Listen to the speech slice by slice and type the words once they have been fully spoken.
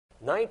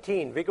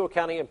19 Vigo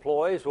County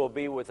employees will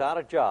be without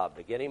a job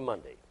beginning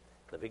Monday.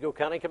 The Vigo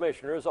County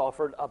Commissioners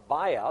offered a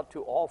buyout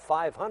to all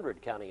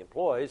 500 county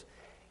employees.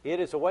 It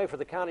is a way for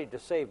the county to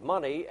save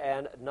money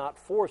and not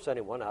force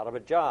anyone out of a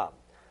job.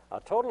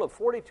 A total of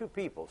 42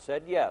 people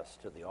said yes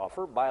to the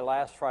offer by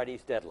last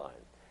Friday's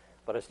deadline.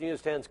 But as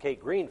News 10's Kate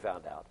Green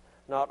found out,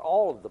 not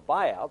all of the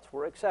buyouts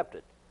were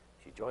accepted.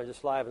 She joins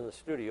us live in the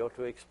studio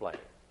to explain.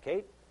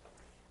 Kate?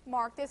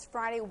 Mark, this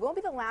Friday will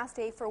be the last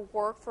day for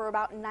work for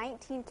about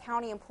 19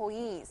 county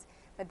employees,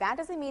 but that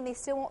doesn't mean they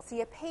still won't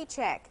see a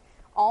paycheck.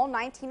 All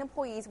 19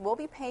 employees will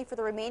be paid for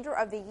the remainder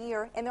of the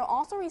year, and they'll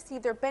also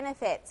receive their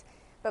benefits.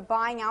 But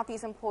buying out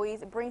these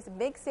employees brings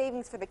big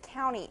savings for the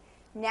county.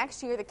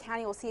 Next year, the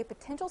county will see a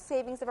potential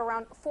savings of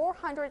around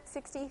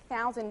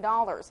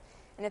 $460,000.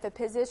 And if the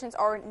positions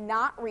are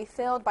not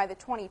refilled by the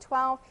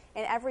 2012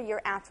 and every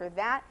year after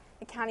that,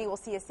 the county will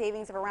see a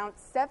savings of around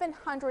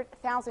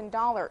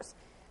 $700,000.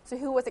 So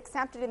who was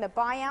accepted in the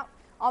buyout?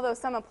 Although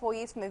some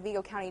employees from the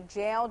Vigo County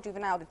Jail,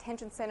 Juvenile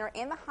Detention Center,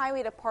 and the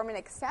Highway Department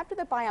accepted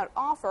the buyout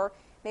offer,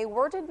 they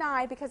were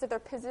denied because of their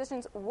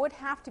positions would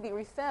have to be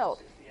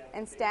refilled.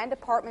 Instead,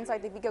 departments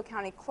like the Vigo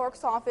County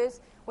Clerk's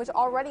Office, which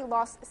already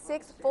lost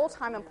 6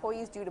 full-time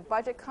employees due to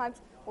budget cuts,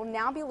 will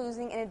now be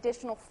losing an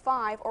additional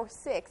 5 or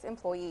 6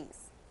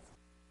 employees.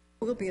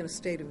 We'll be in a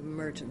state of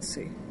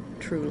emergency,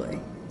 truly,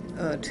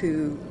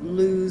 to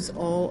lose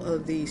all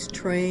of these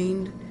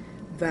trained,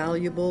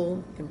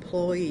 valuable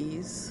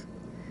employees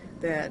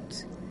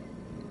that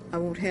I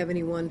won't have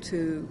anyone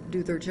to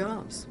do their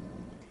jobs.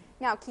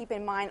 Now, keep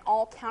in mind,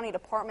 all county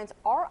departments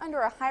are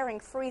under a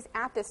hiring freeze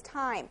at this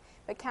time,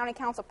 but County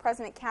Council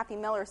President Kathy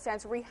Miller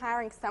says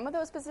rehiring some of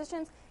those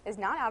positions is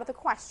not out of the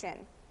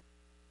question.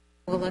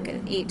 We'll look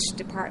at each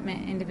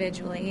department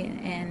individually,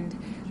 and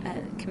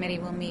a committee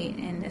will meet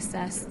and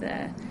assess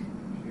the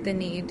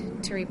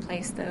need to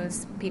replace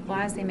those people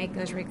as they make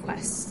those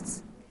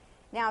requests.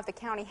 Now, if the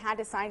county had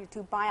decided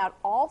to buy out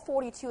all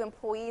 42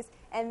 employees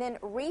and then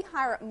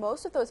rehire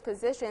most of those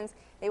positions,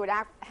 they would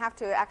have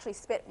to actually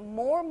spend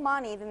more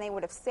money than they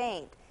would have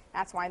saved.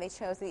 That's why they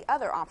chose the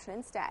other option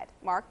instead.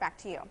 Mark, back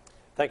to you.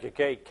 Thank you,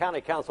 Kate.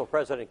 County Council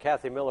President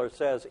Kathy Miller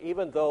says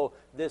even though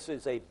this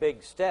is a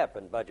big step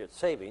in budget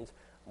savings,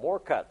 more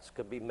cuts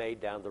could be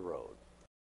made down the road.